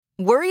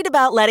Worried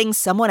about letting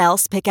someone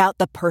else pick out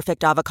the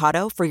perfect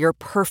avocado for your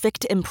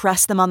perfect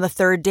impress them on the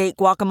third date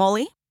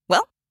guacamole?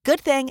 Well, good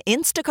thing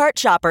Instacart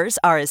shoppers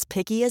are as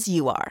picky as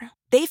you are.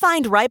 They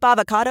find ripe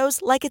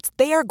avocados like it's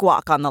their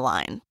guac on the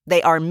line.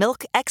 They are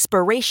milk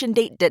expiration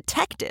date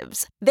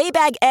detectives. They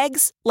bag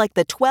eggs like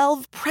the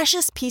 12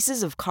 precious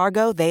pieces of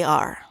cargo they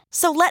are.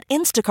 So let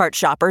Instacart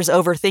shoppers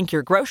overthink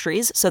your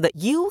groceries so that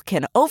you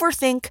can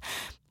overthink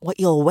what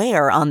you'll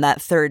wear on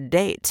that third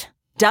date.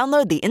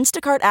 Download the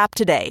Instacart app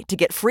today to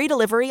get free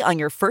delivery on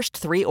your first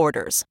 3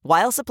 orders,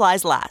 while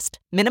supplies last.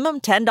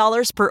 Minimum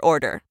 $10 per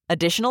order.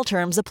 Additional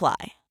terms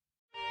apply.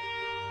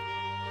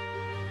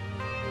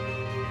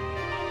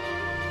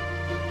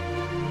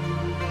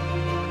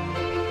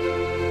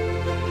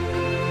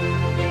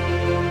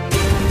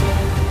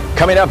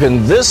 Coming up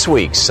in this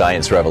week's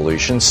Science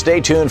Revolution, stay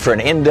tuned for an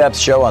in-depth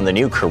show on the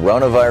new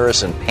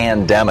coronavirus and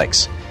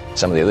pandemics.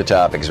 Some of the other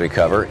topics we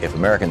cover: if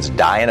Americans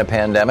die in a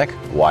pandemic,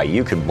 why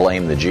you could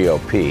blame the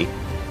GOP,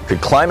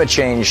 could climate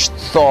change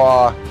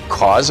thaw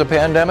cause a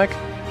pandemic,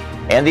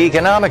 and the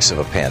economics of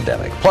a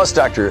pandemic. Plus,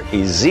 Dr.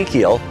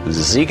 Ezekiel,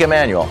 Zeke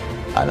Emanuel,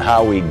 on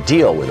how we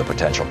deal with a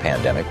potential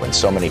pandemic when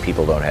so many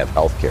people don't have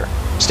health care.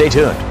 Stay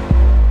tuned.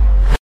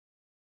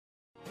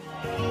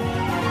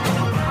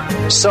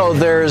 So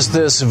there's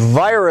this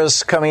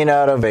virus coming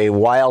out of a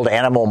wild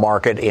animal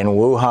market in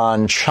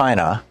Wuhan,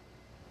 China,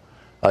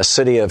 a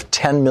city of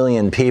 10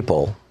 million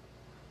people,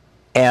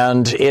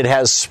 and it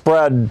has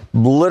spread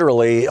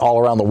literally all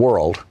around the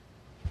world.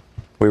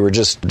 We were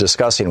just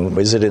discussing,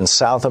 is it in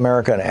South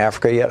America and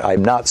Africa yet?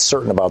 I'm not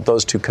certain about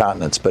those two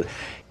continents, but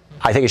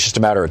I think it's just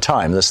a matter of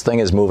time. This thing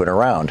is moving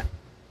around.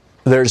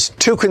 There's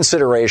 2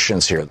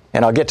 considerations here,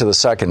 and I'll get to the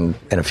second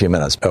in a few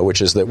minutes,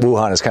 which is that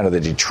Wuhan is kind of the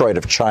Detroit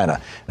of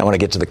China. I want to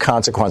get to the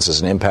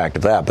consequences and impact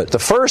of that. But the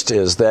first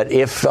is that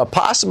if a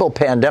possible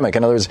pandemic,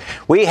 in other words,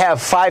 we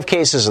have 5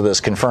 cases of this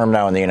confirmed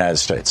now in the United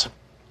States.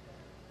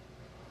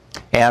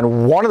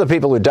 And one of the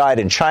people who died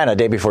in China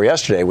day before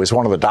yesterday was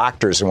one of the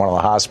doctors in one of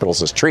the hospitals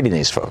that's treating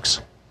these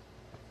folks.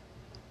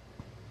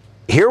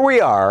 Here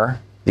we are,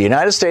 the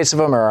United States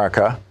of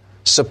America,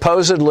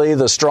 supposedly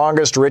the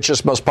strongest,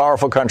 richest, most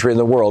powerful country in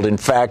the world. In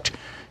fact,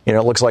 it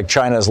looks like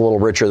China is a little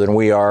richer than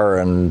we are,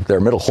 and their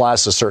middle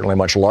class is certainly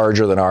much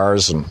larger than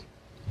ours, and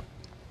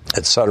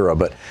et cetera.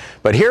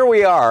 But here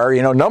we are,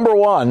 number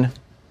one,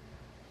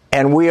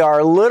 and we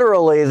are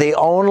literally the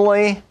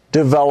only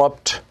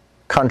developed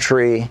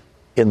country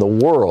in the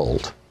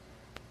world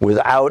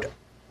without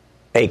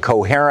a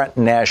coherent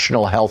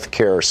national health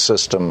care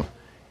system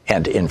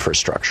and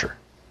infrastructure.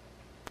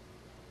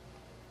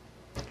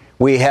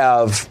 We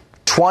have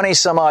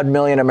 20-some-odd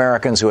million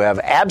Americans who have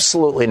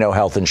absolutely no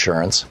health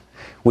insurance.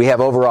 We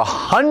have over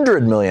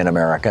 100 million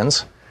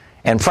Americans,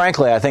 and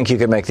frankly, I think you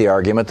could make the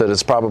argument that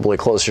it's probably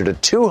closer to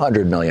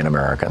 200 million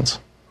Americans,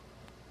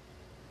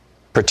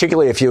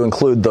 particularly if you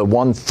include the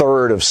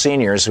 1/3 of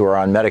seniors who are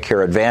on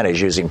Medicare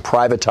Advantage using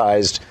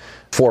privatized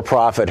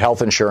for-profit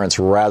health insurance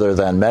rather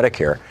than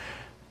Medicare,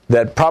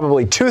 that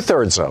probably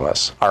 2/3 of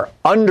us are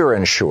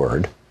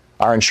underinsured.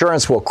 Our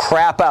insurance will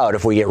crap out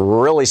if we get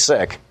really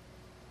sick.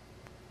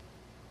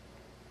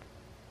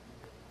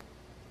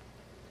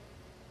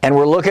 And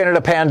we're looking at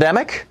a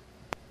pandemic?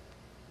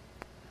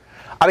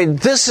 I mean,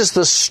 this is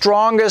the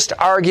strongest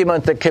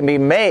argument that can be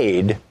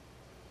made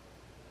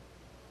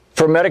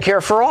for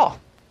Medicare for all.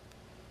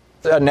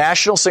 A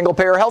national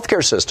single-payer health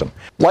care system,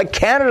 like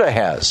Canada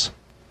has,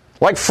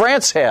 like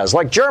France has,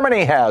 like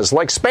Germany has,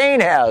 like Spain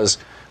has,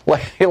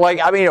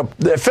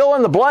 fill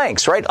in the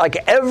blanks, right? Like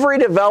every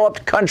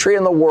developed country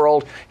in the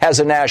world has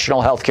a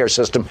national health care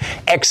system,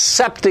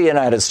 except the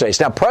United States.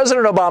 Now,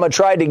 President Obama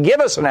tried to give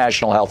us a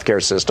national health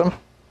care system.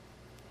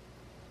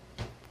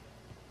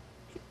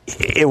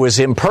 It was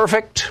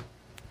imperfect.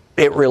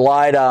 It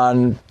relied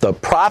on the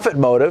profit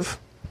motive.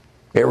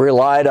 It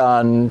relied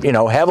on,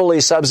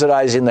 heavily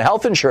subsidizing the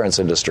health insurance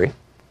industry.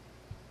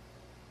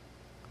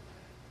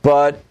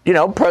 But,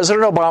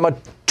 President Obama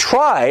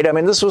tried. I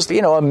mean, this was,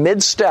 a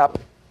mid-step,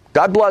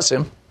 God bless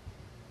him,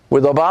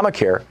 with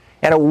Obamacare.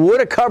 And it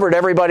would have covered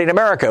everybody in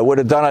America. It would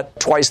have done it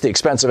twice the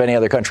expense of any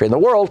other country in the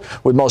world,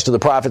 with most of the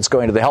profits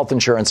going to the health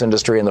insurance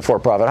industry and the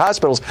for-profit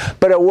hospitals.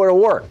 But it would have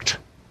worked.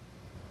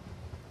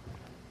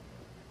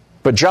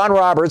 But John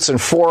Roberts and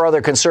 4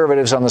 other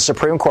conservatives on the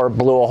Supreme Court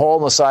blew a hole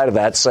in the side of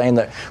that, saying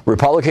that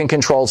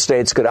Republican-controlled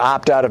states could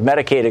opt out of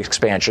Medicaid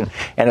expansion.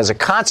 And as a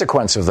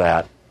consequence of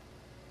that,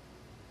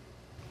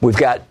 we've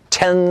got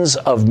tens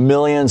of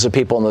millions of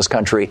people in this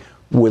country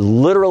with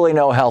literally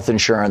no health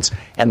insurance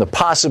and the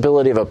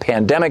possibility of a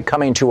pandemic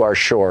coming to our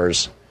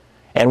shores.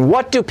 And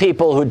what do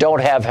people who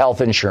don't have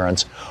health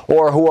insurance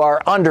or who are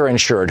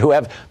underinsured, who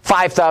have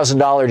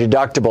 $5,000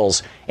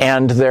 deductibles,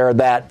 and they're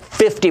that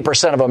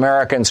 50% of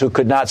Americans who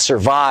could not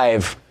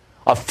survive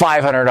a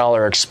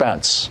 $500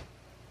 expense?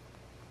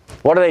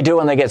 What do they do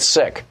when they get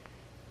sick?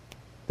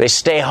 They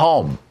stay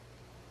home.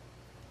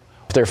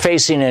 If they're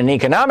facing an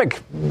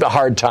economic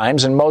hard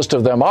times, and most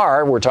of them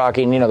are, we're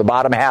talking, the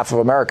bottom half of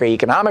America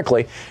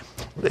economically,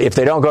 if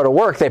they don't go to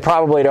work, they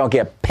probably don't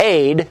get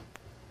paid.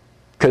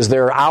 because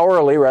they're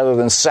hourly rather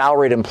than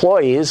salaried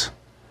employees,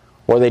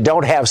 or they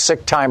don't have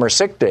sick time or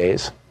sick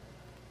days,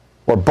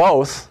 or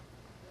both.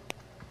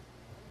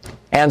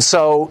 And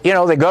so,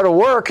 they go to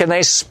work and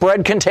they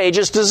spread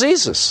contagious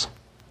diseases.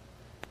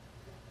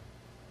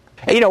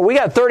 We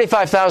got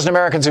 35,000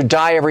 Americans who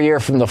die every year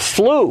from the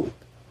flu,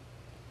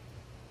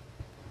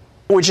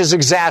 which is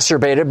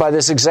exacerbated by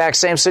this exact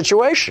same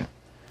situation.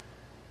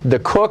 The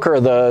cook or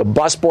the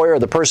busboy or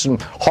the person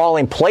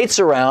hauling plates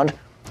around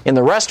in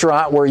the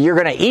restaurant where you're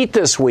going to eat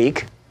this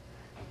week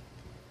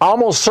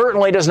almost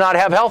certainly does not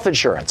have health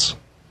insurance.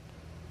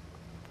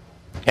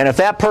 And if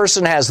that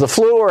person has the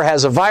flu or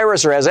has a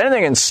virus or has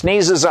anything and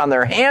sneezes on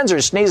their hands or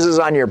sneezes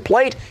on your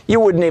plate, you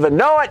wouldn't even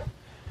know it.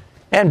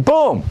 And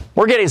boom,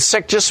 we're getting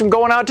sick just from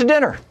going out to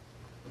dinner.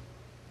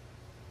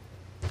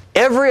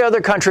 Every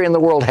other country in the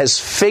world has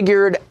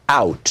figured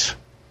out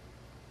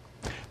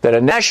that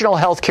a national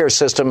health care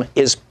system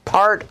is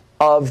part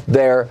of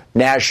their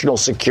national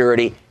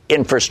security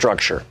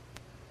infrastructure.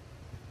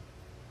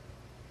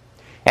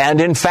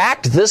 And in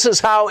fact, this is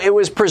how it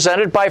was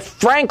presented by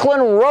Franklin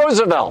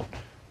Roosevelt,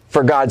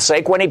 for God's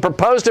sake, when he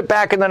proposed it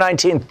back in the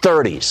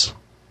 1930s.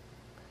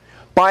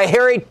 By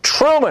Harry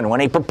Truman when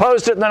he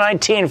proposed it in the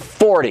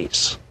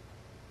 1940s.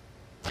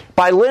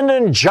 By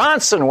Lyndon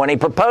Johnson when he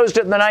proposed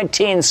it in the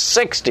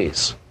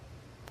 1960s.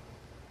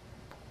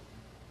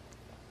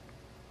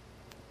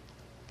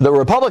 The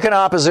Republican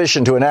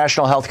opposition to a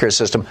national health care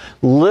system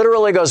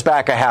literally goes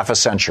back a half a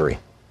century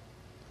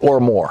or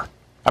more.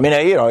 I mean,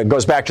 it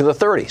goes back to the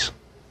 30s.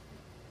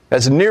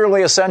 That's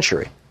nearly a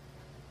century.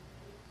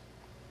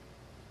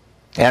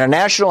 And a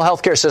national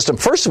health care system,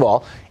 first of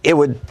all, it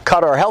would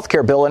cut our health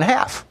care bill in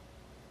half.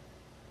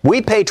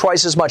 We pay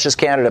twice as much as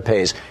Canada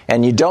pays,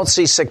 and you don't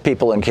see sick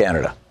people in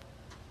Canada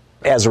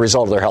as a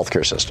result of their health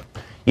care system.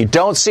 You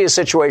don't see a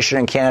situation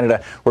in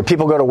Canada where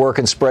people go to work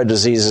and spread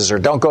diseases or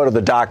don't go to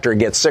the doctor and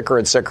get sicker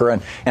and sicker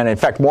and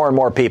infect more and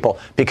more people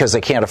because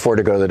they can't afford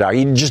to go to the doctor.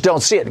 You just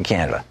don't see it in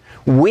Canada.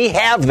 We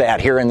have that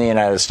here in the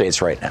United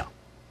States right now.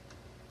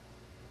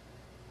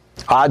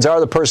 Odds are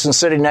the person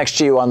sitting next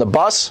to you on the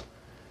bus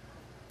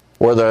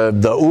or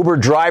the Uber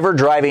driver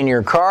driving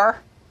your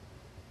car,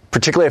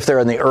 particularly if they're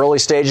in the early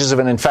stages of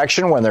an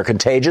infection when they're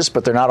contagious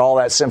but they're not all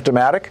that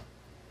symptomatic,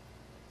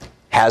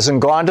 hasn't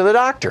gone to the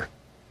doctor,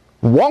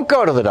 won't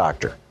go to the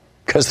doctor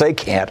because they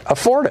can't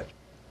afford it.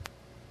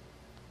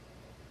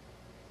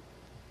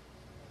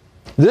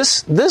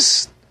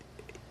 This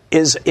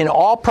is in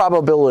all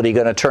probability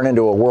going to turn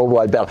into a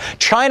worldwide battle.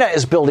 China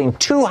is building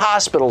 2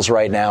 hospitals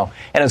right now,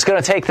 and it's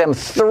going to take them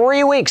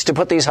 3 weeks to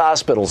put these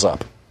hospitals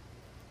up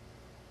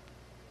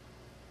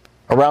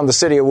around the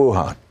city of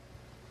Wuhan.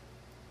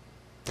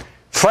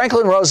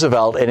 Franklin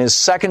Roosevelt, in his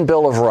second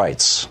Bill of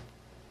Rights,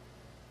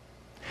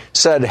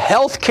 said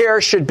health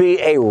care should be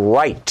a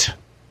right.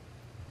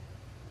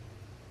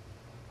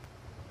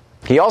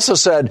 He also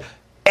said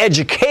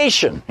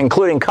education,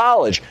 including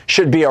college,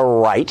 should be a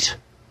right.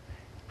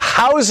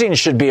 Housing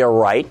should be a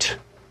right.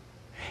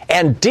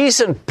 And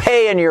decent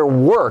pay in your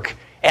work,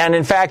 and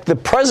in fact, the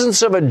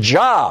presence of a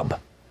job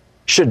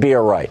should be a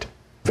right.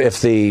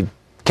 If the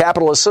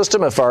capitalist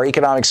system, if our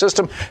economic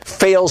system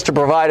fails to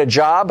provide a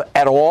job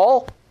at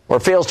all, or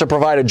fails to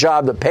provide a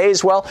job that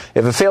pays well,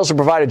 if it fails to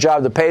provide a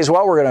job that pays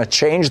well, we're going to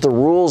change the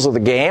rules of the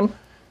game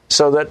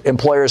so that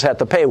employers have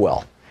to pay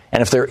well.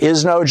 And if there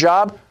is no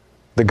job,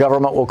 the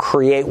government will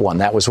create one.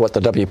 That was what the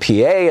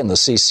WPA and the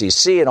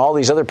CCC and all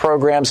these other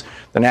programs,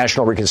 the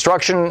National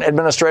Reconstruction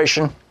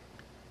Administration,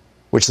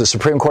 which the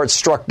Supreme Court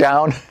struck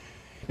down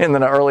in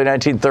the early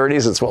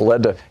 1930s. It's what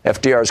led to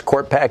FDR's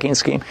court packing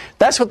scheme.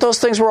 That's what those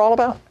things were all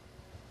about.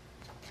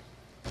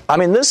 I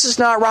mean, this is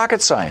not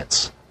rocket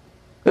science.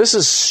 This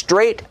is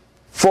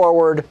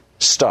straightforward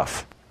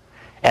stuff.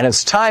 And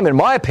it's time, in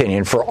my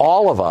opinion, for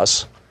all of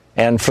us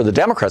and for the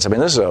Democrats. I mean,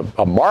 this is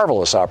a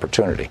marvelous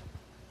opportunity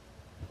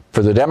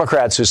for the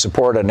Democrats who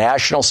support a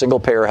national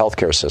single-payer health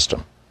care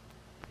system,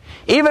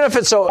 even if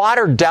it's a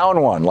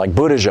watered-down one like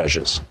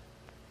Buttigieg's.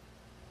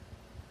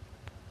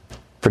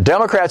 For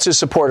Democrats who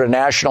support a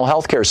national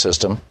health care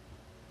system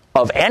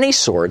of any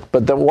sort,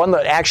 but the one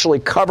that actually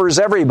covers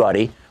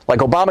everybody, like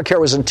Obamacare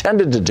was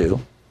intended to do,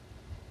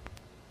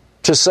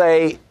 to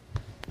say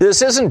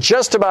this isn't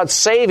just about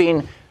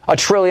saving $1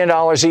 trillion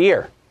a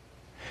year.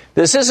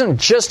 This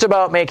isn't just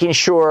about making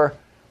sure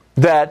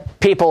that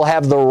people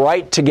have the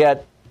right to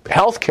get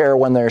health care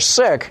when they're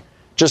sick,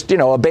 just,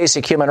 a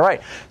basic human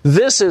right.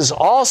 This is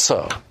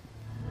also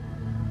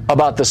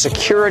about the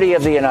security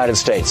of the United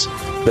States,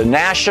 the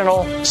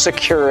national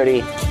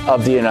security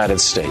of the United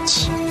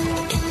States.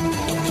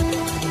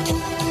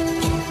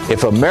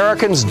 If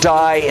Americans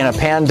die in a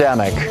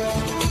pandemic,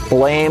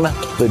 blame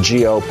the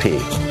GOP,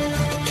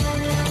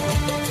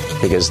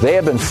 because they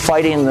have been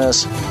fighting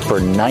this for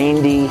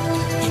 90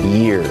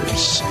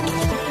 years.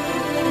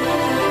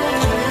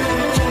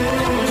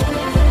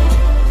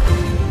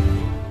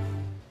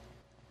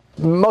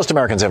 Most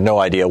Americans have no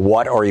idea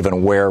what or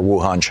even where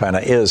Wuhan, China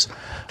is.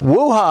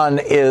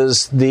 Wuhan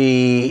is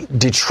the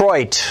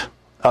Detroit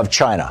of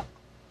China.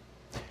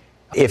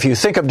 If you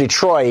think of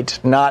Detroit,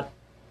 not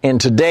in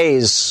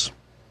today's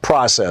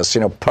process,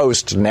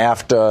 post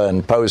NAFTA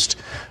and post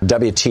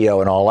WTO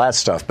and all that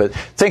stuff. But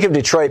think of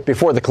Detroit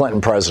before the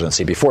Clinton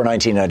presidency, before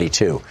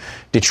 1992.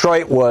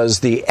 Detroit was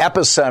the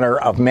epicenter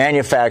of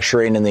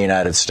manufacturing in the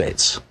United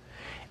States.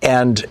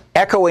 And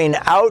echoing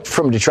out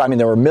from Detroit,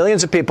 there were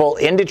millions of people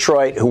in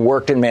Detroit who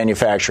worked in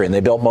manufacturing. They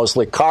built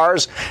mostly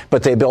cars,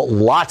 but they built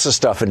lots of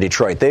stuff in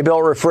Detroit. They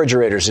built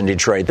refrigerators in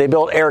Detroit. They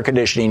built air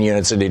conditioning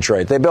units in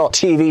Detroit. They built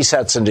TV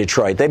sets in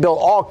Detroit. They built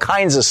all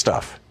kinds of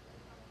stuff.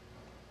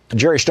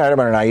 Jerry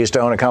Schneiderman and I used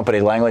to own a company,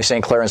 Langley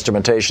St. Clair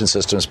Instrumentation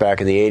Systems,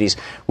 back in the 80s.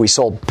 We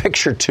sold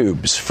picture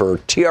tubes for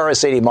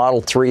TRS-80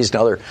 Model 3s and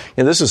other.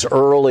 This is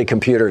early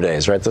computer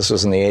days, right? This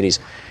was in the 80s.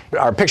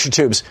 Our picture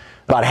tubes,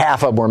 about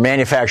half of them were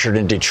manufactured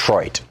in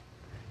Detroit.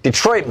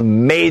 Detroit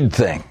made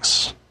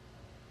things.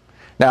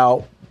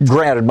 Now,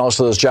 granted,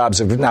 most of those jobs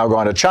have now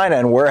gone to China.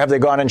 And where have they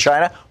gone in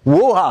China?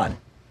 Wuhan.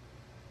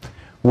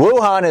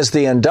 Wuhan is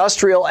the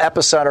industrial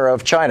epicenter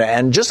of China.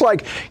 And just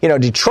like,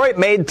 Detroit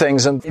made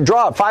things, and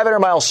draw a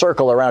 500-mile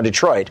circle around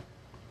Detroit,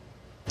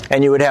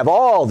 and you would have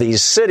all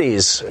these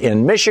cities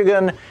in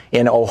Michigan,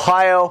 in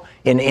Ohio,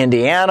 in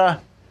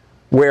Indiana,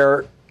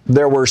 where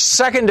there were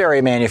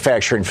secondary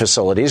manufacturing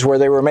facilities where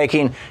they were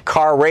making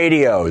car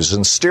radios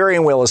and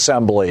steering wheel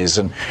assemblies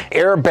and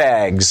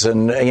airbags.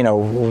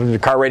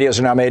 And, car radios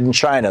are now made in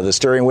China. The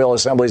steering wheel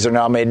assemblies are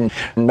now made in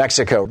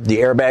Mexico. The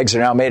airbags are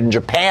now made in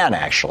Japan,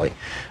 actually.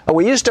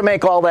 We used to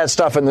make all that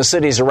stuff in the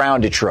cities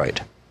around Detroit.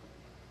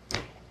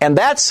 And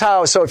that's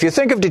how, so if you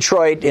think of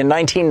Detroit in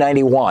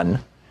 1991,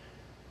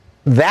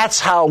 that's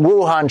how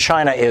Wuhan,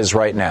 China is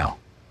right now.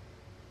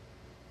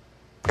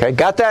 Okay,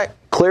 got that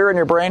clear in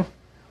your brain?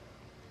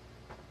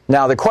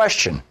 Now, the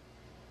question,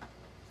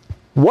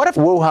 what if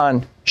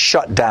Wuhan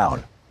shut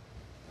down?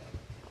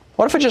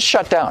 What if it just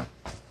shut down?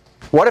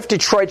 What if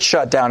Detroit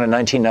shut down in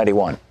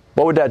 1991?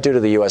 What would that do to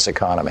the U.S.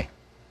 economy?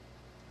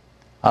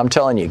 I'm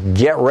telling you,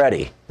 get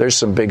ready. There's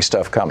some big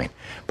stuff coming.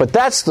 But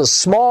that's the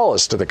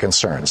smallest of the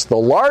concerns. The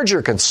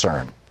larger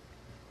concern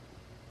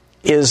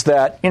is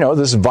that,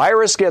 this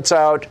virus gets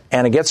out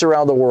and it gets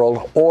around the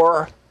world,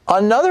 or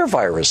another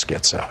virus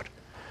gets out.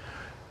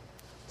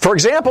 For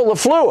example, the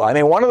flu.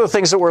 One of the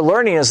things that we're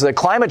learning is that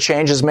climate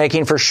change is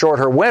making for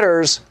shorter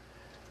winters,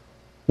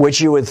 which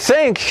you would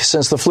think,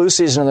 since the flu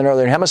season in the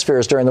Northern Hemisphere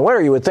is during the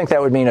winter, you would think that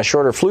would mean a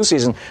shorter flu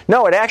season.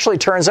 No, it actually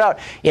turns out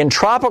in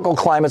tropical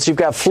climates, you've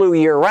got flu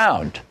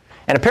year-round.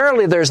 And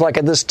apparently there's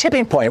this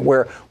tipping point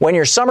where when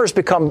your summers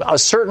become a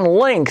certain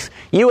length,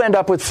 you end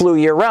up with flu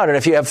year-round. And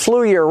if you have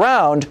flu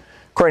year-round,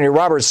 according to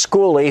Robert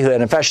Schooley,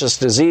 an infectious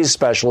disease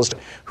specialist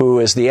who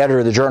is the editor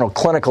of the journal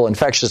Clinical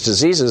Infectious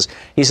Diseases,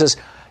 he says,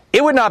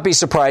 it would not be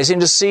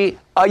surprising to see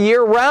a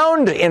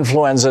year-round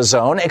influenza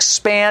zone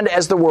expand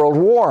as the world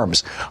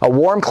warms. A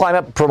warm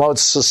climate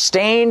promotes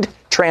sustained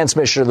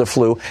transmission of the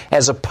flu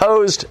as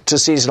opposed to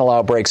seasonal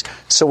outbreaks,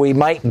 so we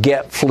might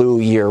get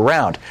flu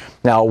year-round.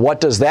 Now, what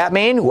does that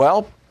mean?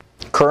 Well,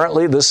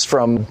 currently, this is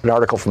from an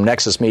article from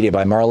Nexus Media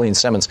by Marlene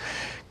Simmons.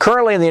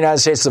 Currently in the United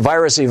States, the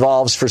virus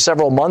evolves for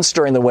several months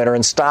during the winter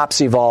and stops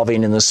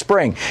evolving in the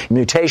spring.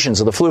 Mutations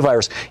of the flu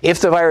virus.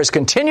 If the virus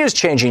continues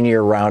changing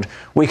year-round,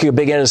 we could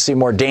begin to see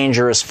more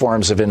dangerous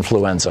forms of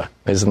influenza.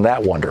 Isn't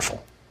that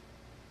wonderful?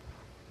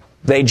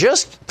 They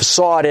just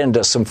sawed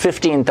into some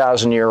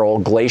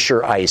 15,000-year-old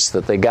glacier ice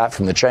that they got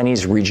from the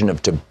Chinese region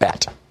of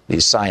Tibet,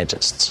 these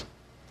scientists.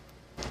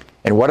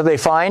 And what do they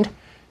find?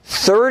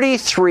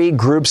 33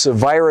 groups of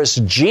virus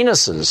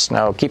genuses.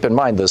 Now, keep in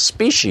mind, the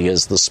species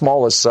is the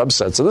smallest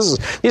subset. So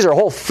these are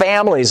whole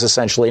families,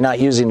 essentially, not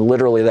using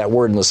literally that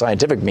word in the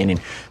scientific meaning.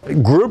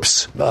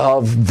 Groups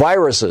of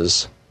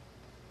viruses,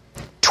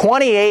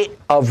 28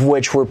 of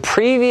which were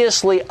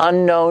previously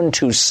unknown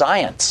to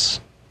science.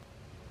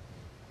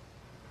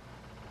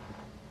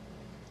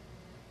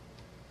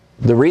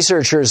 The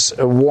researchers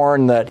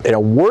warn that in a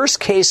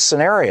worst-case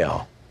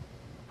scenario,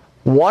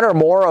 one or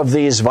more of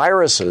these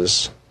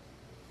viruses,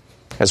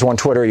 as one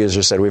Twitter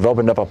user said, we've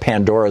opened up a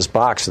Pandora's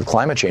box with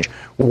climate change.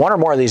 One or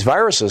more of these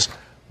viruses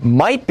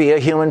might be a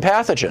human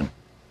pathogen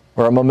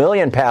or a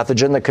mammalian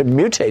pathogen that could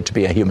mutate to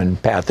be a human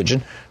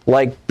pathogen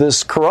like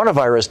this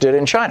coronavirus did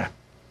in China.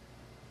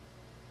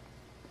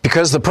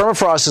 Because the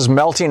permafrost is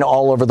melting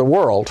all over the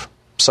world,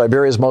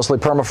 Siberia is mostly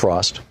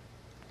permafrost,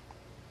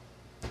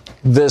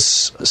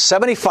 this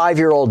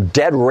 75-year-old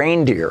dead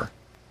reindeer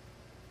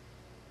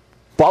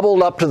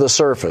bubbled up to the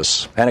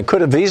surface, and it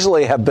could have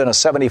easily have been a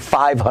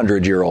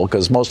 7,500-year-old,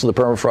 because most of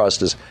the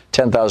permafrost is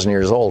 10,000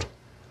 years old,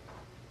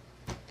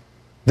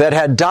 that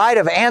had died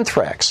of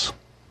anthrax.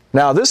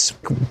 Now, this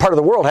part of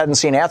the world hadn't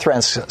seen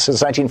anthrax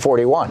since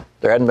 1941.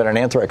 There hadn't been an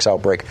anthrax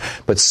outbreak.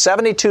 But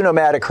 72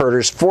 nomadic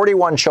herders,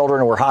 41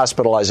 children were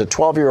hospitalized. A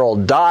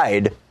 12-year-old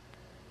died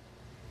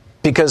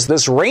because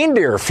this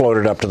reindeer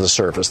floated up to the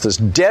surface, this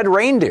dead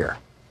reindeer.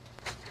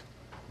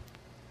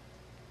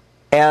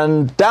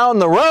 And down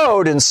the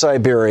road in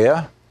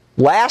Siberia,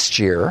 last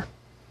year,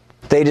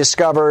 they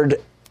discovered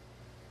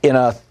in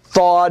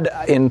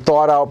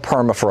thawed-out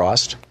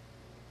permafrost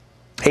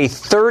a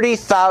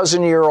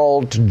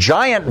 30,000-year-old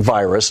giant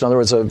virus, in other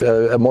words,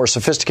 a more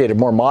sophisticated,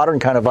 more modern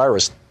kind of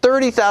virus,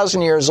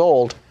 30,000 years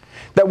old,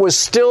 that was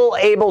still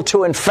able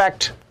to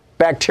infect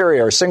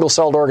bacteria or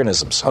single-celled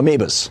organisms,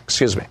 amoebas,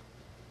 excuse me.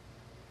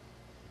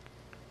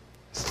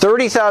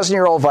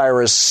 30,000-year-old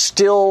virus,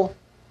 still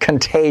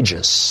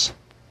contagious.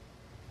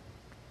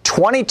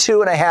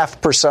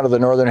 22.5% of the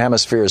northern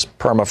hemisphere is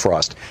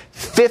permafrost.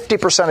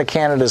 50% of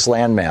Canada's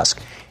landmass.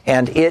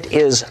 And it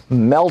is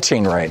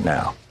melting right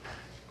now.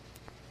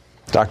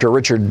 Dr.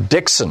 Richard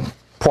Dixon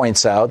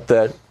points out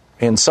that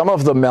in some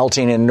of the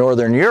melting in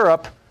northern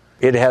Europe,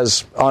 it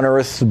has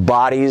unearthed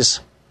bodies,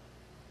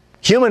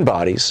 human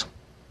bodies,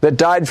 that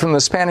died from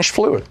the Spanish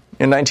flu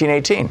in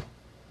 1918.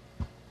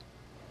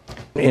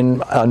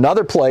 In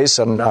another place,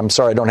 and I'm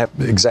sorry I don't have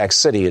the exact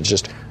city, it's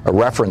just a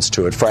reference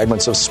to it,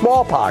 fragments of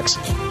smallpox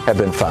have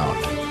been found.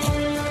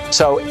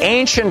 So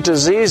ancient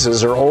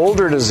diseases or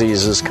older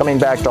diseases coming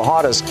back to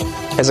haunt us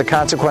as a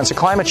consequence of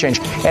climate change.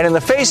 And in the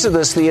face of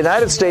this, the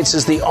United States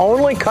is the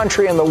only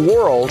country in the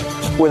world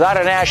without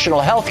a national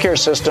health care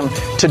system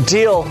to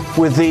deal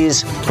with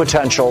these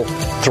potential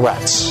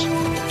threats.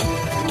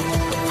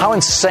 How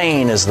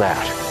insane is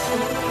that,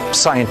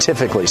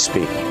 scientifically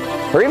speaking,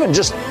 or even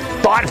just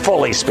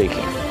thoughtfully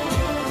speaking?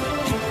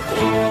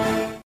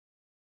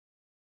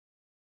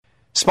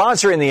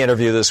 Sponsoring the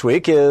interview this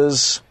week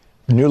is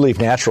New Leaf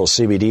Natural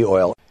CBD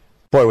oil.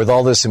 Boy, with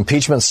all this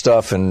impeachment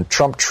stuff and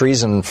Trump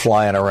treason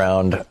flying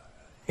around,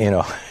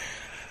 I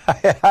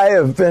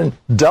have been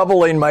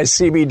doubling my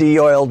CBD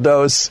oil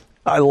dose.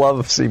 I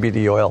love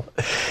CBD oil.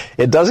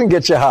 It doesn't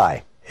get you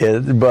high,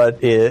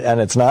 and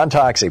it's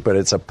non-toxic, but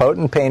it's a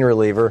potent pain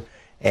reliever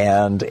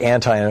and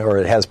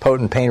it has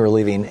potent pain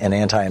relieving and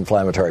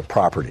anti-inflammatory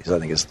properties. I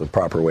think is the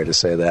proper way to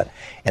say that.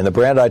 And the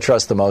brand I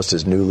trust the most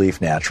is New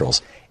Leaf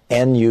Naturals.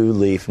 NU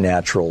Leaf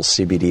Naturals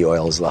CBD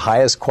oil is the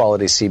highest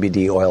quality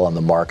CBD oil on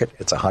the market.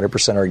 It's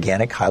 100%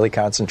 organic, highly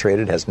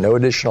concentrated, has no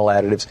additional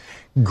additives,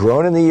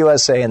 grown in the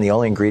USA, and the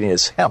only ingredient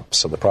is hemp,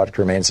 so the product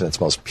remains in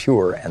its most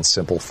pure and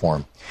simple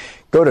form.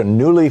 Go to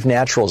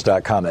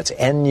newleafnaturals.com. That's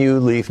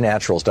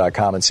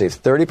newleafnaturals.com and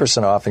save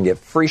 30% off and get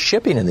free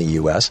shipping in the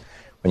U.S.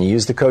 when you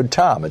use the code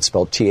TOM. It's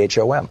spelled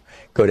THOM.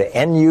 Go to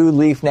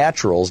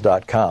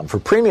newleafnaturals.com. For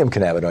premium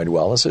cannabinoid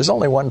wellness, there's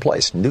only one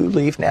place,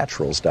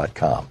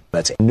 newleafnaturals.com.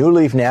 That's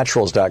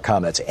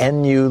newleafnaturals.com. That's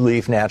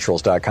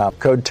newleafnaturals.com.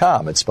 Code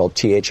TOM. It's spelled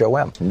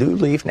THOM.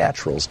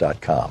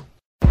 newleafnaturals.com.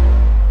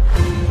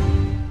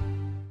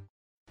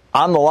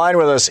 On the line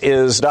with us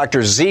is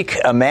Dr. Zeke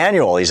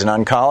Emanuel. He's an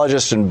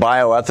oncologist and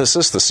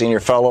bioethicist, the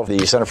senior fellow of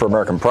the Center for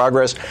American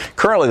Progress,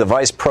 currently the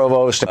vice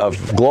provost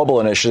of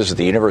global initiatives at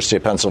the University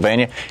of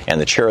Pennsylvania,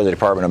 and the chair of the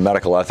Department of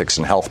Medical Ethics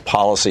and Health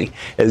Policy.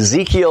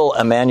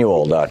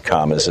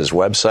 EzekielEmanuel.com is his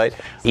website.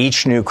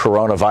 Each new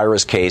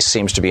coronavirus case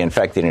seems to be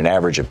infecting an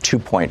average of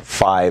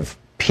 2.5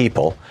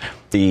 people.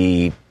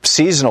 The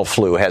seasonal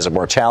flu has a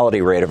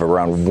mortality rate of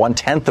around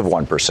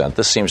 0.1%.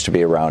 This seems to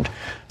be around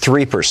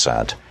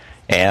 3%.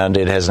 And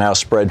it has now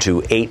spread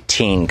to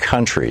 18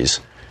 countries.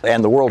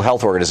 And the World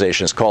Health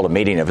Organization has called a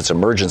meeting of its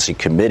emergency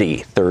committee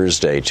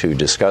Thursday to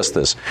discuss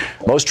this.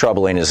 Most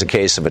troubling is the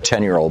case of a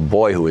 10-year-old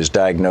boy who was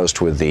diagnosed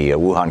with the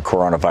Wuhan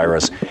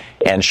coronavirus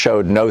and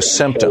showed no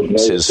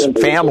symptoms. His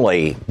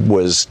family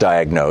was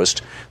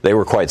diagnosed. They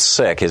were quite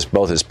sick,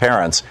 both his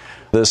parents.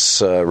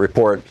 This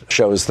report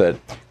shows that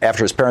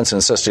after his parents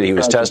insisted he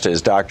was tested,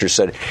 his doctor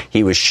said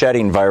he was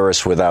shedding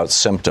virus without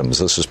symptoms.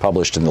 This was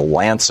published in the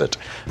Lancet,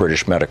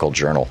 British Medical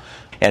Journal.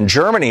 And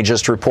Germany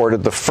just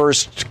reported the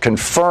first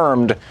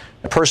confirmed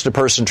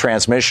person-to-person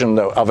transmission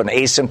of an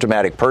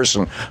asymptomatic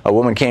person. A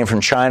woman came from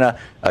China,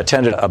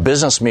 attended a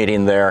business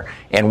meeting there,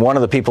 and one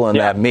of the people in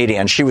that meeting,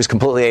 and she was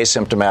completely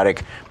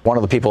asymptomatic, one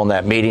of the people in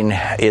that meeting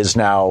is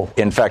now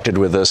infected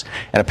with this.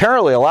 And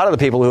apparently a lot of the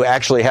people who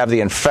actually have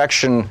the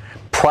infection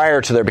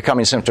prior to their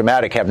becoming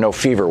symptomatic have no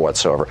fever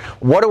whatsoever.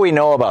 What do we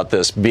know about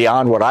this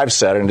beyond what I've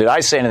said, and did I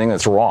say anything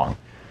that's wrong?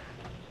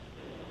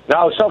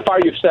 No, so far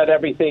you've said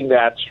everything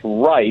that's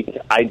right.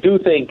 I do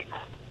think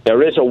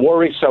there is a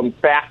worrisome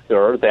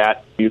factor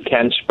that you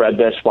can spread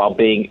this while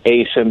being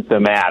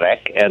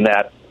asymptomatic, and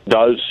that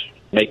does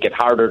make it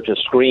harder to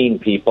screen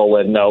people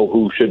and know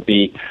who should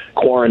be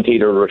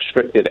quarantined or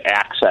restricted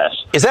access.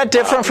 Is that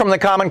different from the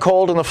common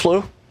cold and the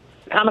flu?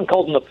 Common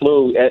cold and the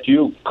flu, as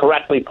you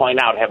correctly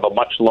point out, have a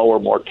much lower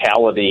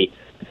mortality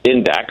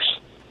index.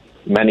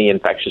 Many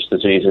infectious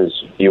diseases,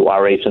 you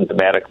are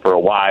asymptomatic for a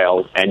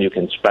while, and you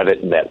can spread it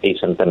in that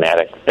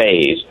asymptomatic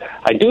phase.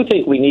 I do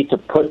think we need to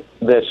put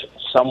this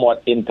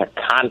somewhat into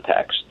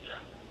context.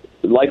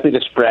 Likely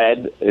to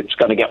spread, it's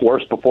going to get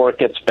worse before it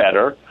gets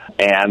better,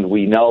 and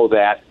we know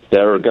that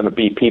there are going to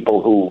be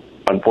people who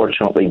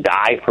unfortunately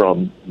die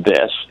from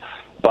this.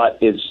 But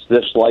is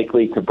this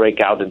likely to break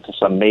out into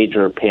some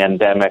major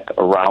pandemic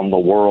around the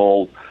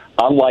world?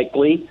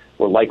 Unlikely.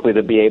 We're likely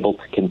to be able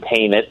to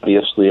contain it.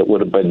 Obviously, it would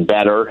have been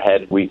better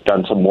had we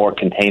done some more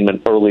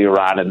containment earlier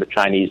on and the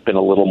Chinese been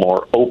a little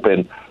more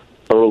open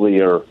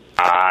earlier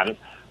on.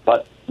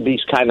 But these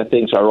kind of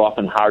things are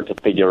often hard to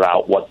figure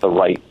out what the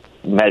right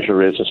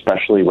measure is,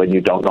 especially when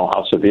you don't know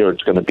how severe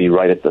it's going to be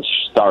right at the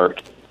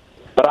start.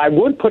 But I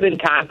would put in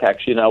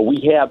context,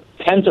 we have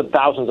tens of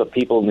thousands of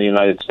people in the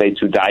United States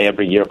who die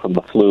every year from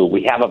the flu.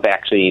 We have a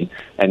vaccine,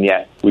 and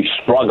yet we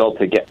struggle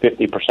to get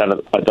 50%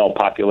 of the adult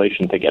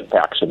population to get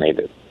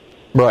vaccinated.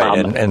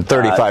 Right, and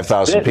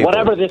 35,000 people.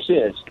 Whatever this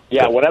is,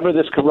 whatever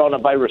this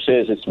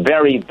coronavirus is, it's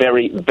very,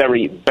 very,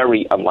 very,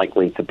 very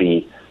unlikely to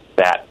be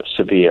that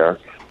severe.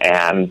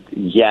 And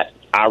yet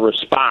our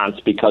response,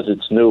 because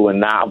it's new and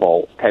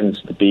novel,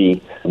 tends to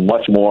be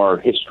much more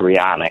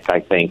histrionic,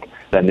 I think,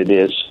 than it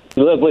is.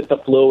 You live with the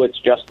flu, it's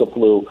just the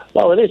flu.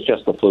 Well, it is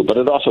just the flu, but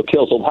it also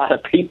kills a lot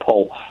of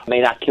people. It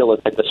may not kill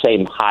it at the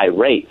same high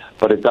rate,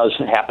 but it does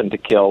happen to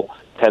kill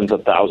tens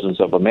of thousands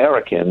of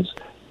Americans,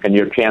 and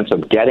your chance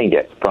of getting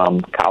it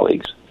from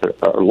colleagues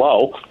are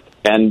low.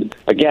 And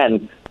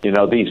again,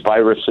 these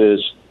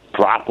viruses,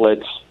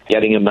 droplets,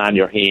 getting them on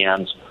your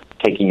hands,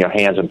 taking your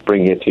hands and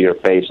bringing it to your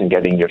face and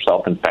getting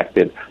yourself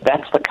infected,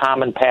 that's the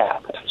common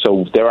path.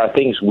 So there are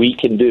things we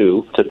can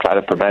do to try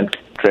to prevent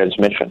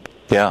transmission.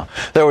 Yeah.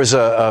 There was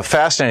a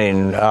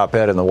fascinating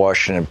op-ed in the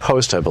Washington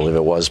Post, I believe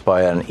it was,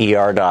 by an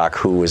ER doc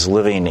who was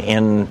living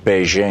in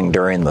Beijing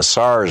during the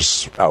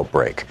SARS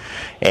outbreak.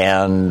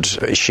 And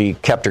she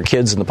kept her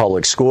kids in the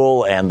public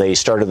school, and they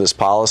started this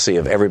policy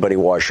of everybody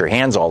wash your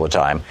hands all the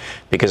time,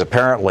 because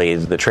apparently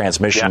the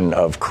transmission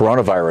of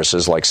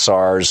coronaviruses like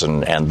SARS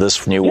and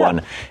this new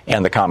one,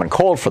 and the common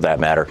cold for that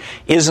matter,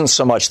 isn't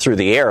so much through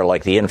the air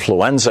like the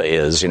influenza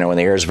is. When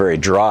the air is very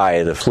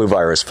dry, the flu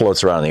virus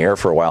floats around in the air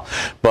for a while.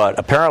 But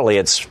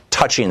apparently it's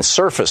touching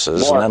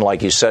surfaces, and then,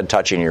 like you said,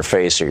 touching your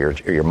face or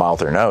your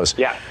mouth or nose.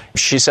 Yeah.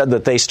 She said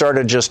that they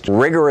started just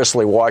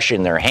rigorously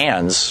washing their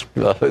hands,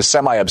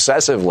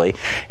 semi-obsessively,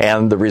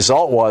 and the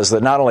result was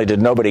that not only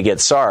did nobody get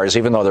SARS,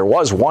 even though there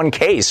was one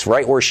case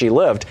right where she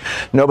lived,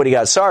 nobody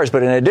got SARS,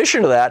 but in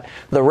addition to that,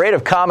 the rate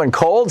of common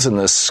colds in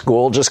this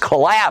school just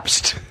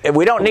collapsed. If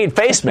we don't need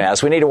face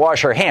masks, we need to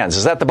wash our hands.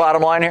 Is that the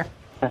bottom line here?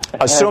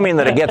 Assuming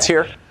that it gets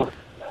here?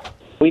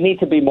 We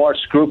need to be more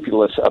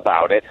scrupulous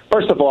about it.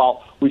 First of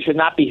all, we should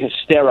not be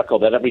hysterical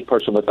that every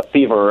person with a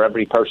fever or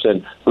every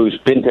person who's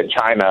been to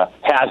China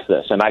has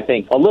this. And I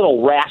think a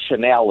little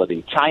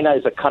rationality. China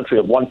is a country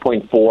of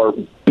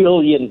 1.4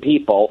 billion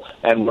people,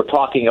 and we're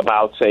talking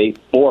about, say,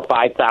 4,000 or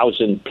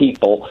 5,000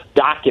 people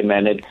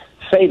documented.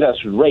 Say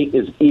this rate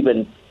is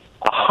even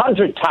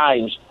 100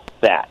 times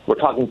that. We're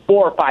talking 400,000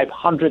 or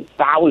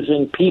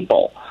 500,000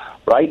 people,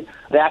 right?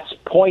 That's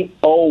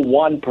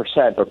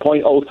 0.01% or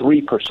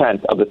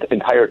 0.03% of the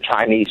entire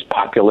Chinese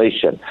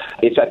population.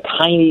 It's a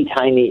tiny,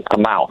 tiny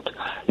amount.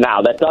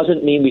 Now, that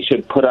doesn't mean we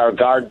should put our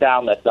guard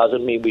down. That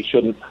doesn't mean we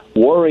shouldn't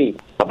worry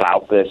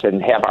about this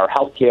and have our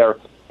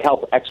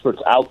health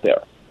experts out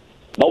there.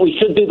 But we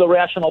should do the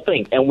rational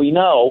thing. And we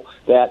know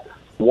that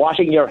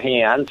washing your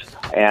hands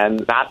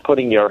and not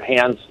putting your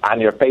hands on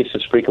your face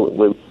as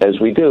frequently as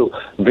we do,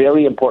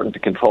 very important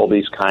to control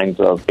these kinds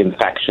of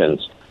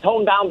infections.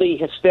 Tone down the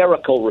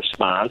hysterical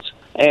response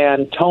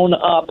and tone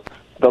up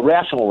the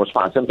rational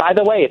response. And by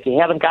the way, if you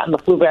haven't gotten the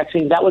flu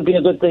vaccine, that would be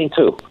a good thing,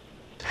 too.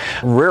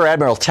 Rear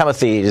Admiral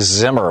Timothy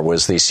Zimmer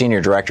was the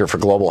Senior Director for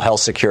Global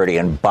Health Security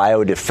and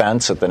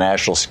Biodefense at the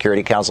National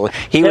Security Council.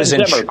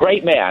 Zimmer,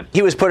 great man.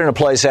 He was put into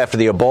place after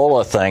the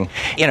Ebola thing.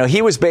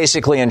 He was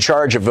basically in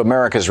charge of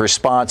America's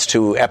response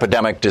to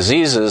epidemic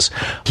diseases.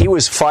 He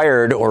was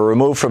fired or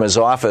removed from his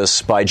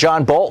office by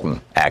John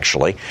Bolton,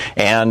 actually,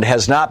 and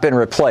has not been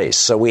replaced.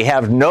 So we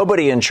have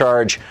nobody in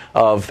charge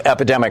of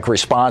epidemic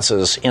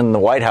responses in the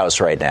White House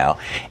right now.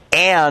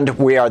 And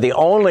we are the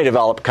only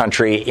developed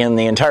country in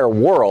the entire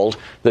world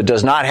that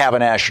does not have a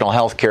national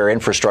health care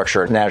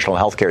infrastructure, national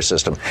health care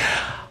system.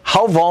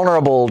 How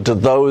vulnerable do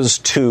those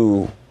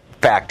two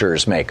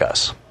factors make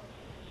us?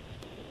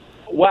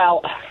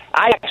 Well,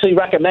 I actually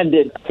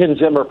recommended Tim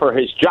Zimmer for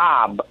his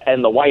job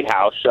in the White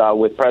House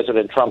with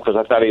President Trump because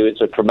I thought he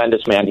was a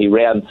tremendous man. He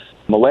ran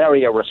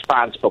malaria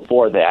response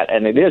before that,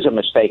 and it is a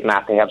mistake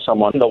not to have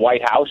someone in the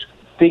White House.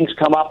 Things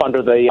come up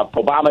under the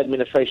Obama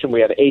administration.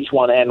 We had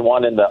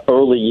H1N1 in the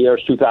early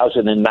years,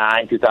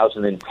 2009,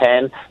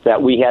 2010,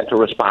 that we had to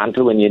respond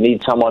to, and you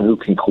need someone who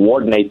can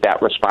coordinate that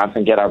response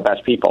and get our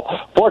best people.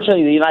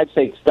 Fortunately, the United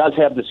States does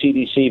have the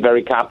CDC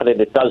very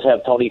competent. It does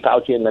have Tony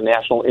Fauci and the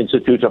National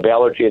Institute of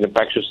Allergy and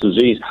Infectious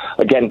Disease,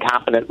 again,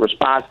 competent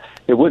response.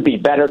 It would be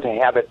better to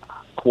have it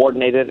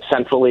coordinated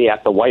centrally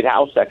at the White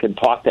House that can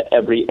talk to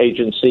every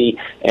agency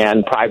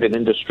and private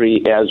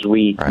industry as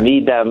we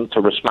need them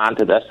to respond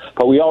to this.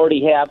 But we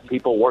already have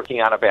people working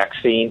on a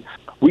vaccine.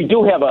 We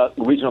do have a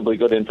reasonably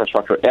good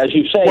infrastructure. As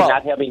you say,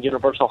 not having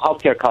universal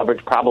health care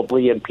coverage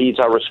probably impedes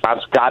our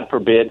response. God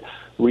forbid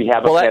we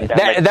have a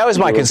pandemic. That was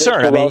my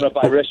concern.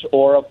 Coronavirus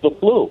or of the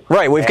flu.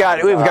 Right. We've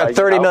got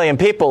 30 million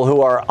people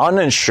who are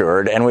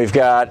uninsured, and we've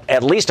got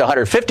at least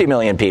 150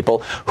 million people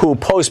who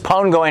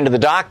postpone going to the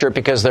doctor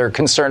because they're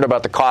concerned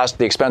about the cost,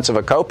 the expense of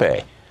a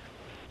copay.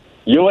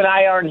 You and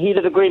I are in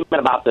heated agreement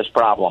about this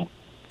problem.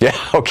 Yeah,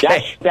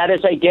 okay. That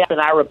is a gap in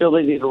our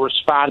ability to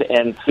respond,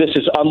 and this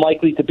is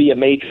unlikely to be a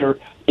major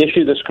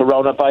issue, this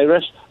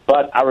coronavirus,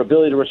 but our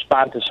ability to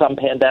respond to some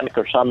pandemic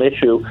or some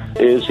issue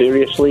is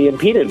seriously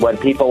impeded when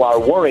people are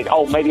worried,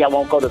 oh, maybe I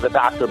won't go to the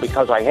doctor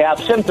because I have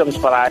symptoms,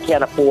 but I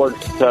can't afford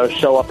to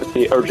show up at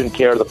the urgent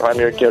care, the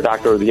primary care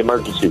doctor, or the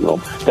emergency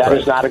room. That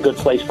is not a good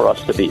place for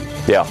us to be.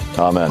 Yeah,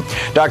 amen.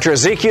 Dr.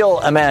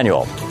 Ezekiel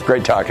Emanuel,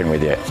 great talking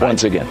with you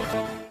once again.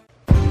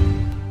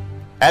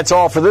 That's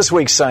all for this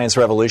week's Science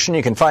Revolution.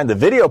 You can find the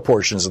video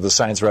portions of the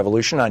Science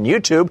Revolution on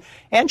YouTube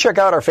and check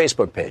out our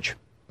Facebook page.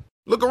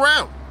 Look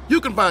around. You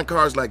can find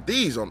cars like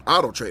these on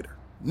AutoTrader.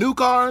 New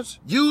cars,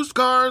 used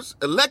cars,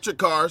 electric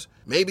cars,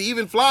 maybe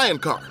even flying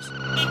cars.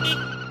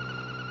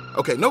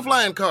 Okay, no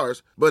flying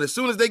cars, but as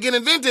soon as they get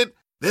invented,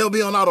 they'll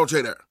be on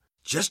AutoTrader.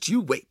 Just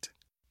you wait.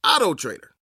 AutoTrader.